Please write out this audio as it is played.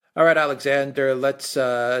All right, Alexander, let's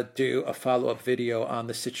do a follow-up video on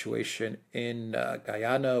the situation in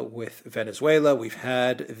Guyana with Venezuela. We've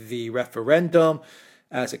had the referendum.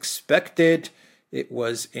 As expected, it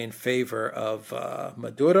was in favor of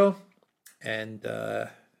Maduro and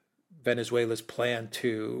Venezuela's plan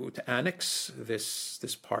to annex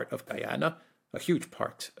this part of Guyana, a huge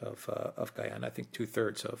part of Guyana. I think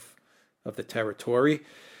two-thirds of the territory.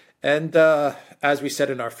 And as we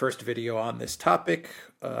said in our first video on this topic,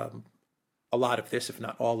 a lot of this, if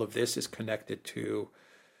not all of this, is connected to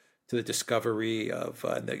the discovery of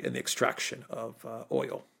and the extraction of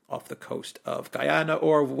oil off the coast of Guyana,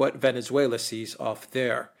 or what Venezuela sees off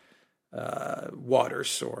their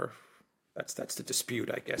waters. Or that's the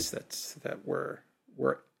dispute, I guess, that we're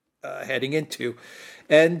heading into.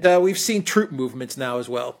 And we've seen troop movements now as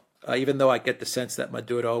well. Even though I get the sense that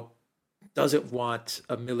Maduro doesn't want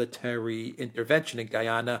a military intervention in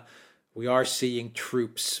Guyana, we are seeing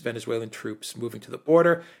troops, Venezuelan troops, moving to the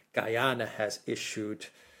border. Guyana has issued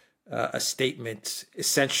a statement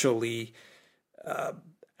essentially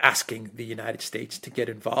asking the United States to get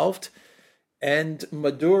involved. And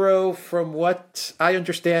Maduro, from what I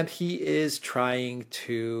understand, he is trying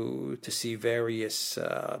to see various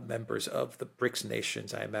members of the BRICS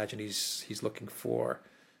nations. I imagine he's looking for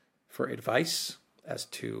advice as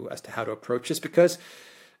to how to approach this, because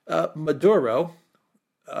Maduro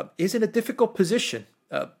is in a difficult position.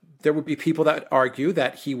 There would be people that argue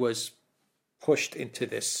that he was pushed into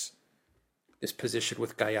this position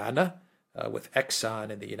with Guyana, with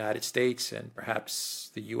Exxon in the United States, and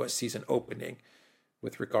perhaps the U.S. sees an opening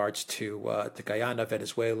with regards to Guyana,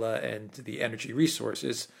 Venezuela, and the energy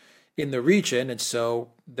resources in the region. And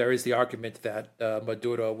so there is the argument that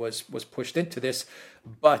Maduro was pushed into this,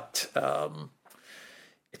 but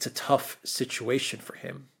it's a tough situation for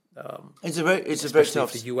him. It's a very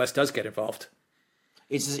tough. If the U.S. does get involved.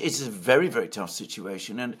 It's a very, very tough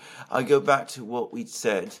situation, and I go back to what we'd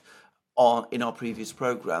said in our previous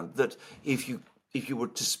program, that if you were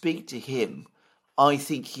to speak to him, I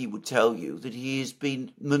think he would tell you that he has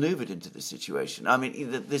been manoeuvred into this situation. I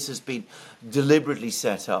mean, that this has been deliberately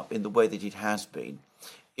set up in the way that it has been,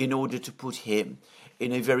 in order to put him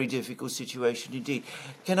in a very difficult situation indeed.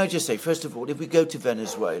 Can I just say, first of all, if we go to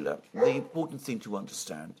Venezuela, the important thing to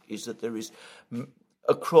understand is that there is,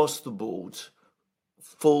 across the board,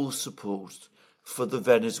 full support for the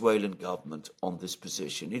Venezuelan government on this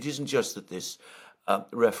position. It isn't just that this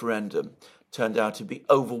referendum turned out to be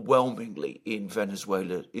overwhelmingly in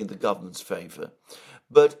Venezuela in the government's favour,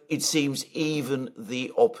 but it seems even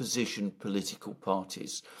the opposition political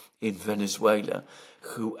parties in Venezuela,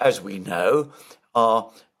 who, as we know,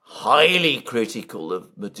 are highly critical of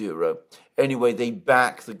Maduro. Anyway, they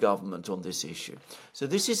back the government on this issue. So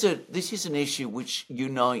this is an issue which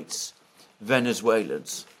unites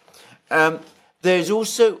Venezuelans. There's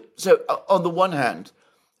also, on the one hand,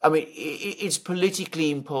 I mean, it's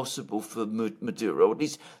politically impossible for Maduro.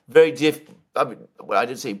 It's very I mean, well, I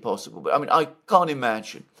didn't say impossible, but I mean, I can't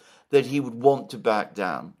imagine that he would want to back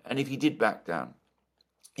down. And if he did back down,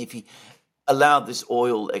 if he allowed this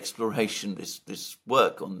oil exploration, this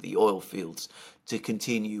work on the oil fields to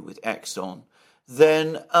continue with Exxon,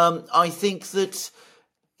 then I think that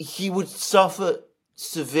he would suffer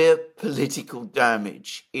severe political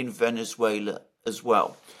damage in Venezuela as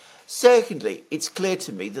well. Secondly, it's clear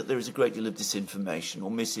to me that there is a great deal of disinformation or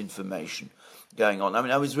misinformation going on. I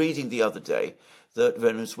mean, I was reading the other day that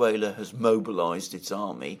Venezuela has mobilized its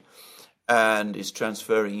army and is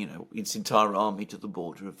transferring, its entire army to the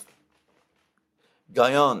border of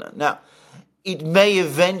Guyana. Now, it may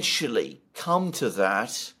eventually come to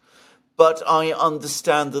that, but I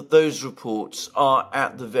understand that those reports are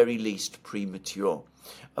at the very least premature.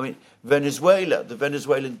 I mean, Venezuela, the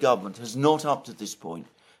Venezuelan government has not up to this point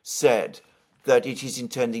said that it is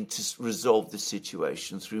intending to resolve the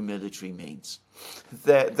situation through military means.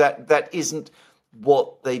 That isn't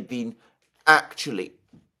what they've been actually,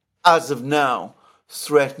 as of now,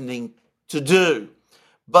 threatening to do.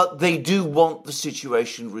 But they do want the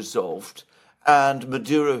situation resolved. And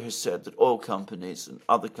Maduro has said that oil companies and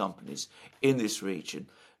other companies in this region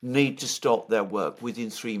need to stop their work within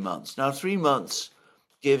 3 months. Now, 3 months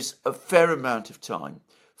gives a fair amount of time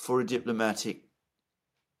for a diplomatic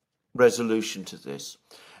resolution to this.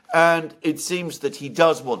 And it seems that he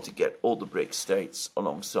does want to get all the BRICS states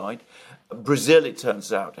alongside. Brazil, it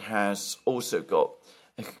turns out, has also got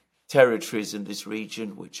territories in this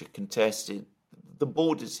region which are contested. The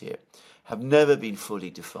borders here have never been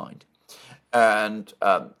fully defined. And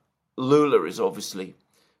Lula is obviously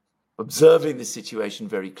observing the situation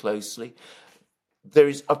very closely. There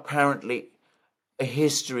is apparently a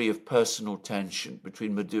history of personal tension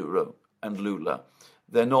between Maduro and Lula.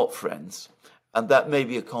 They're not friends, and that may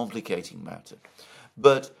be a complicating matter.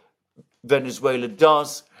 But Venezuela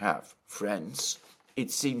does have friends.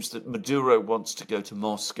 It seems that Maduro wants to go to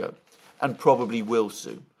Moscow, and probably will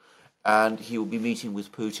soon, and he will be meeting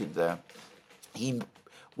with Putin there. He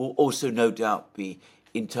will also no doubt be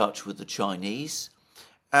in touch with the Chinese,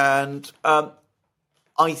 and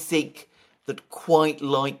I think that quite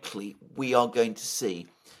likely we are going to see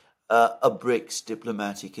a BRICS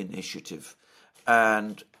diplomatic initiative.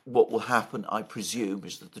 And what will happen, I presume,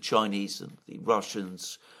 is that the Chinese and the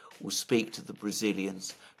Russians will speak to the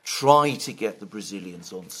Brazilians, try to get the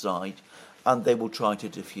Brazilians on side, and they will try to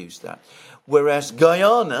diffuse that. Whereas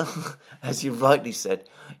Guyana, as you rightly said,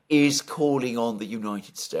 is calling on the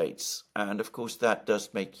United States. And of course, that does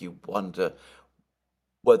make you wonder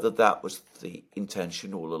whether that was the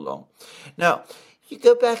intention all along. Now, you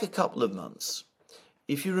go back a couple of months.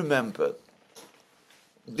 If you remember,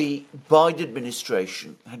 the Biden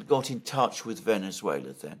administration had got in touch with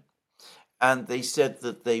Venezuela then, and they said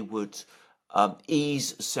that they would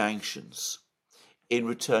ease sanctions in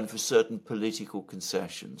return for certain political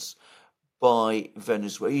concessions by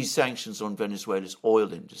Venezuela, ease sanctions on Venezuela's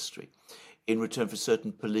oil industry in return for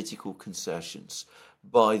certain political concessions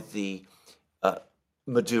by the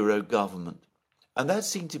Maduro government. And that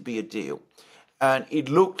seemed to be a deal. And it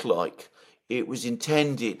looked like it was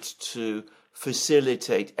intended to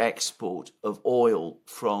facilitate export of oil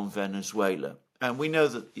from Venezuela. And we know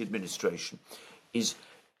that the administration is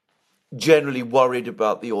generally worried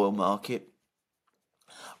about the oil market.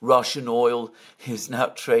 Russian oil is now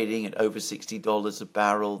trading at over $60 a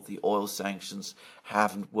barrel. The oil sanctions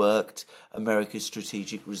haven't worked. America's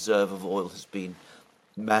strategic reserve of oil has been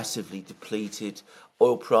massively depleted.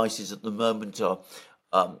 Oil prices at the moment are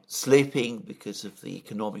slipping because of the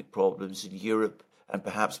economic problems in Europe and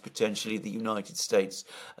perhaps potentially the United States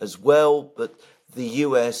as well. But the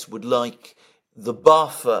US would like the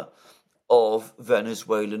buffer of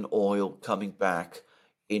Venezuelan oil coming back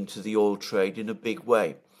into the oil trade in a big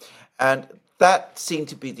way. And that seemed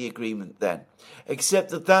to be the agreement then, except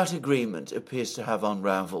that that agreement appears to have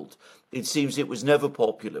unraveled. It seems it was never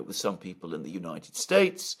popular with some people in the United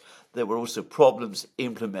States. There were also problems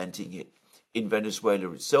implementing it in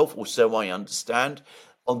Venezuela itself, or so I understand.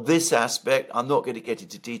 On this aspect, I'm not going to get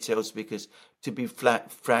into details because, to be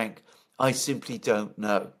frank, I simply don't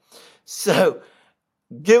know. So,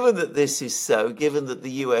 given that this is so, given that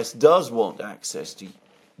the US does want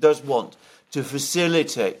to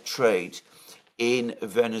facilitate trade in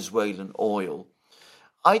Venezuelan oil,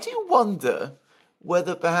 I do wonder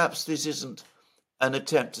whether perhaps this isn't an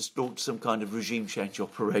attempt to launch some kind of regime change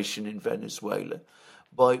operation in Venezuela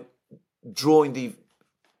by drawing the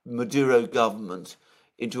Maduro government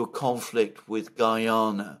into a conflict with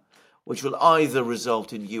Guyana, which will either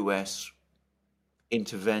result in US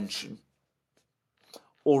intervention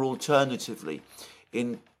or alternatively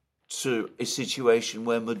into a situation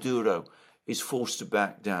where Maduro is forced to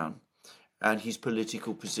back down and his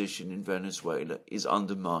political position in Venezuela is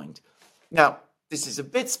undermined. Now, this is a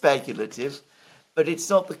bit speculative, but it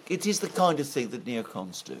is the kind of thing that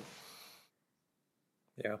neocons do.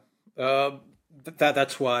 Yeah.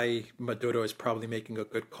 That's why Maduro is probably making a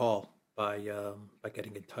good call by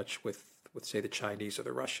getting in touch with say the Chinese or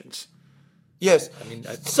the Russians. Yes, I mean,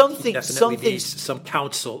 something needs some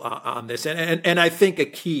counsel on this, and I think a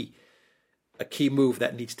key move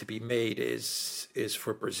that needs to be made is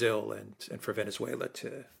for Brazil and for Venezuela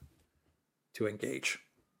to engage.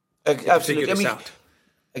 Absolutely. I mean,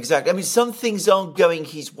 exactly. I mean, some things aren't going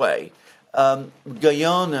his way.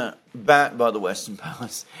 Guyana, backed by the Western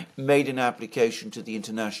powers, made an application to the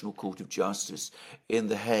International Court of Justice in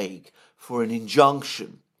The Hague for an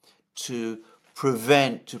injunction to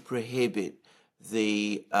prohibit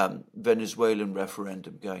the Venezuelan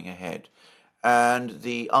referendum going ahead. And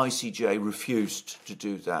the ICJ refused to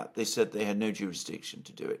do that. They said they had no jurisdiction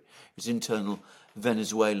to do it. It was internal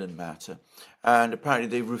Venezuelan matter. And apparently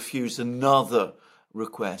they refused another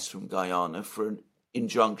request from Guyana for an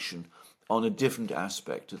injunction on a different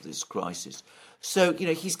aspect of this crisis. So,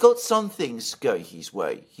 he's got some things going his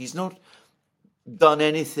way. He's not done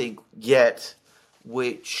anything yet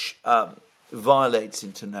which violates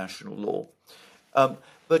international law.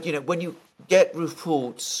 But, when you get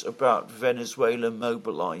reports about Venezuela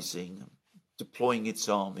mobilizing, deploying its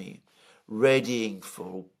army, readying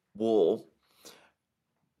for war,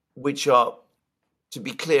 which are, to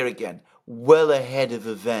be clear again, well ahead of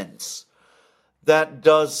events, that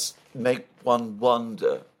does make one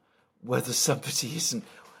wonder whether somebody isn't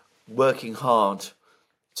working hard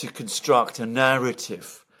to construct a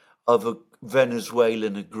narrative of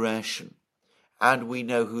Venezuelan aggression, and we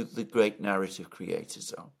know who the great narrative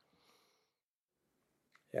creators are.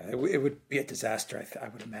 Yeah, it would be a disaster. I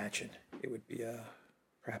would imagine it would be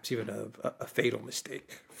perhaps even a fatal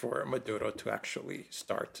mistake for Maduro to actually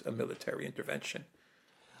start a military intervention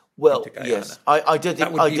into Well, Guyana. yes, I don't think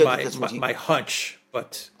That would be that's what my hunch,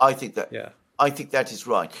 but I think that. yeah. I think that is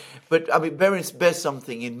right. But I mean, bear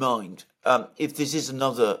something in mind. If this is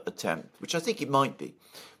another attempt, which I think it might be,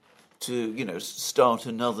 to start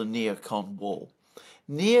another neocon war.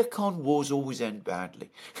 Neocon wars always end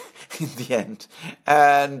badly in the end,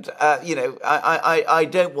 and I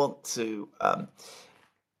don't want to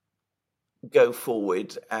go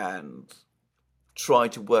forward and try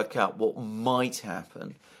to work out what might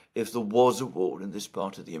happen if there was a war in this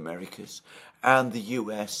part of the Americas and the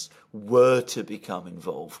US were to become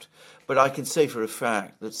involved. But I can say for a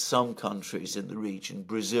fact that some countries in the region,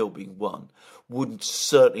 Brazil being one, would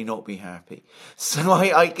certainly not be happy. So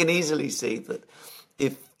I can easily see that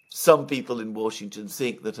if some people in Washington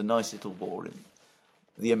think that a nice little war in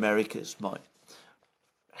the Americas might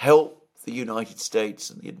help the United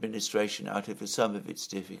States and the administration out of some of its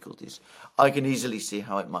difficulties, I can easily see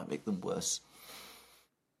how it might make them worse.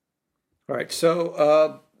 All right.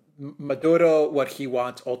 So Maduro, what he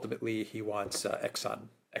wants ultimately, he wants Exxon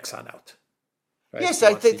out. Right? Yes,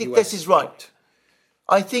 I think this is right. Out.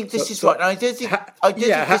 I think this is right. And I don't think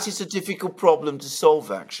this is a difficult problem to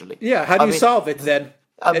solve. Actually, yeah. How do you solve it then?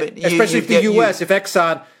 Especially if the U.S.,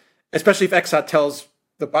 especially if Exxon tells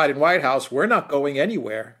the Biden White House, we're not going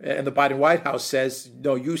anywhere, and the Biden White House says,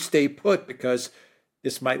 no, you stay put because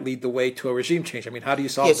this might lead the way to a regime change. I mean, how do you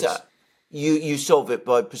solve this? You solve it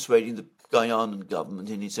by persuading the Guyanan government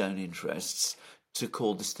in its own interests to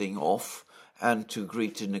call this thing off and to agree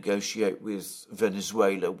to negotiate with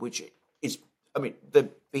Venezuela, which is, I mean, there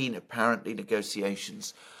have been apparently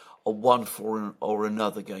negotiations on one form or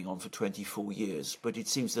another going on for 24 years, but it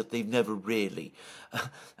seems that they've never really,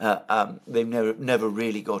 never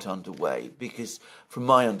really got underway, because from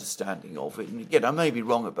my understanding of it, and again, I may be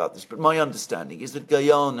wrong about this, but my understanding is that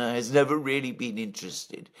Guyana has never really been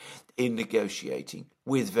interested in negotiating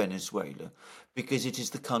with Venezuela, because it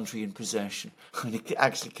is the country in possession and it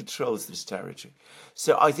actually controls this territory.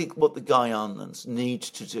 So I think what the Guyanans need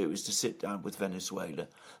to do is to sit down with Venezuela.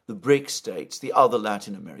 The BRIC states, the other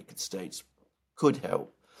Latin American states, could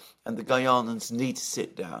help. And the Guyanans need to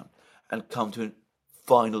sit down and come to a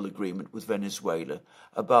final agreement with Venezuela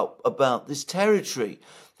about this territory.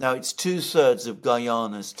 Now, it's 2/3 of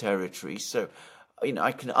Guyana's territory, so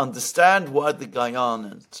I can understand why the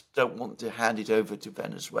Guyanans don't want to hand it over to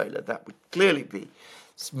Venezuela. That would clearly be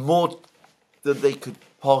more than they could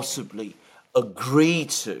possibly agree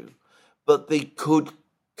to, but they could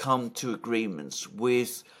come to agreements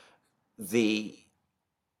with the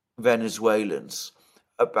Venezuelans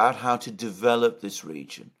about how to develop this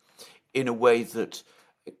region in a way that,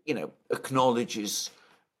 acknowledges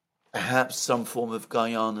perhaps some form of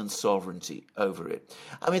Guyanan sovereignty over it.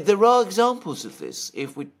 I mean, there are examples of this.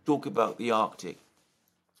 If we talk about the Arctic,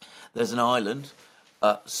 there's an island,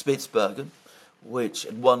 Spitsbergen, which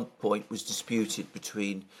at one point was disputed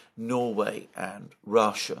between Norway and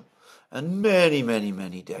Russia. And many, many,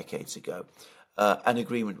 many decades ago, an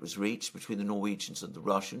agreement was reached between the Norwegians and the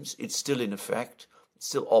Russians. It's still in effect, it's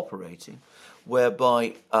still operating,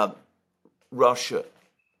 whereby Russia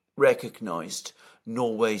recognized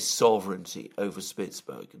Norway's sovereignty over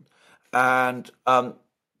Spitsbergen. And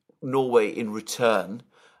Norway, in return,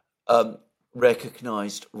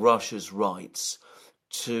 recognized Russia's rights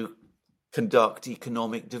to conduct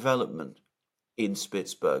economic development in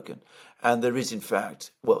Spitsbergen. And there is, in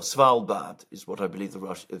fact, Svalbard is what I believe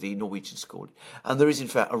the Norwegians called it. And there is, in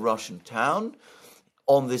fact, a Russian town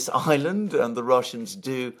on this island, and the Russians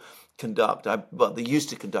do conduct, they used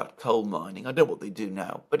to conduct coal mining. I don't know what they do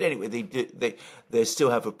now. But anyway, they still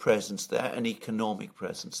have a presence there, an economic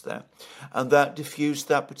presence there. And that diffused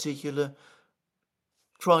that particular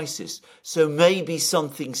crisis. So maybe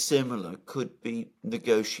something similar could be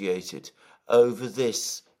negotiated over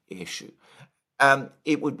this issue. And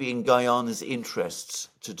it would be in Guyana's interests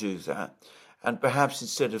to do that. And perhaps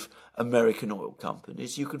instead of American oil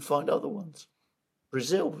companies, you can find other ones.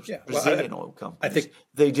 Brazilian oil companies. I think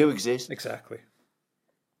they do exist. Exactly.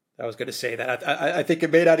 I was going to say that. I think it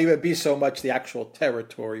may not even be so much the actual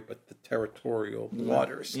territory, but the territorial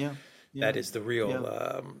waters. Yeah. That is the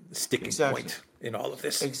real sticking point in all of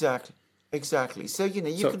this. Exactly. So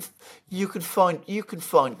you can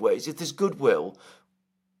find ways. If there's goodwill,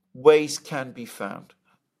 ways can be found.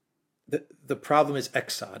 The problem is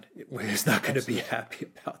Exxon is not going to be happy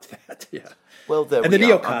about that. Yeah. Well, and the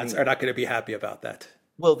neocons are not going to be happy about that.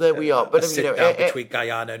 Well, there we are. But a sit down between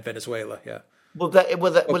Guyana and Venezuela. Yeah. Well,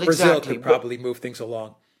 Brazil exactly. could probably move things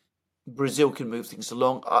along. Brazil can move things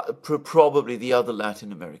along. Probably the other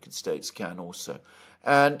Latin American states can also.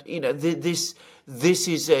 And this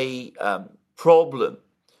is a problem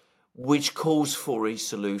which calls for a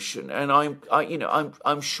solution, and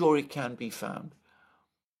I'm sure it can be found.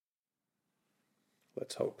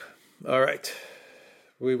 Let's hope. All right.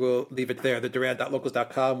 We will leave it there.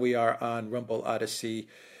 TheDuran.locals.com. We are on Rumble, Odyssey,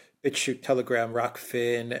 BitChute, Telegram,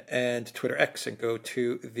 Rockfin, and Twitter X. And go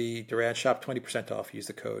to the Duran shop, 20% off. Use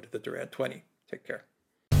the code TheDuran20. Take care.